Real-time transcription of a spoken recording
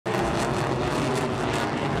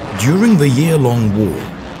During the year-long war,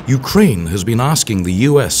 Ukraine has been asking the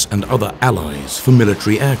US and other allies for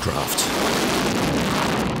military aircraft.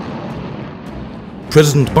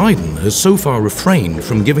 President Biden has so far refrained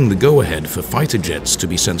from giving the go-ahead for fighter jets to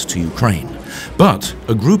be sent to Ukraine. But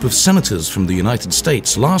a group of senators from the United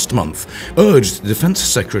States last month urged Defense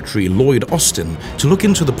Secretary Lloyd Austin to look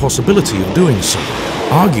into the possibility of doing so,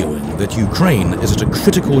 arguing that Ukraine is at a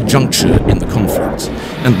critical juncture in the conflict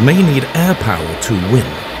and may need air power to win.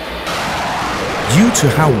 Due to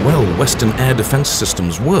how well Western air defense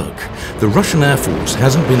systems work, the Russian Air Force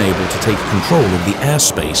hasn't been able to take control of the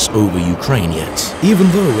airspace over Ukraine yet,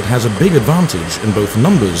 even though it has a big advantage in both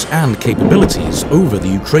numbers and capabilities over the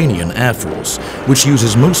Ukrainian Air Force, which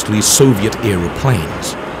uses mostly Soviet-era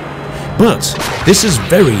planes. But this is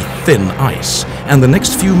very thin ice, and the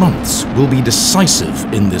next few months will be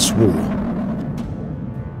decisive in this war.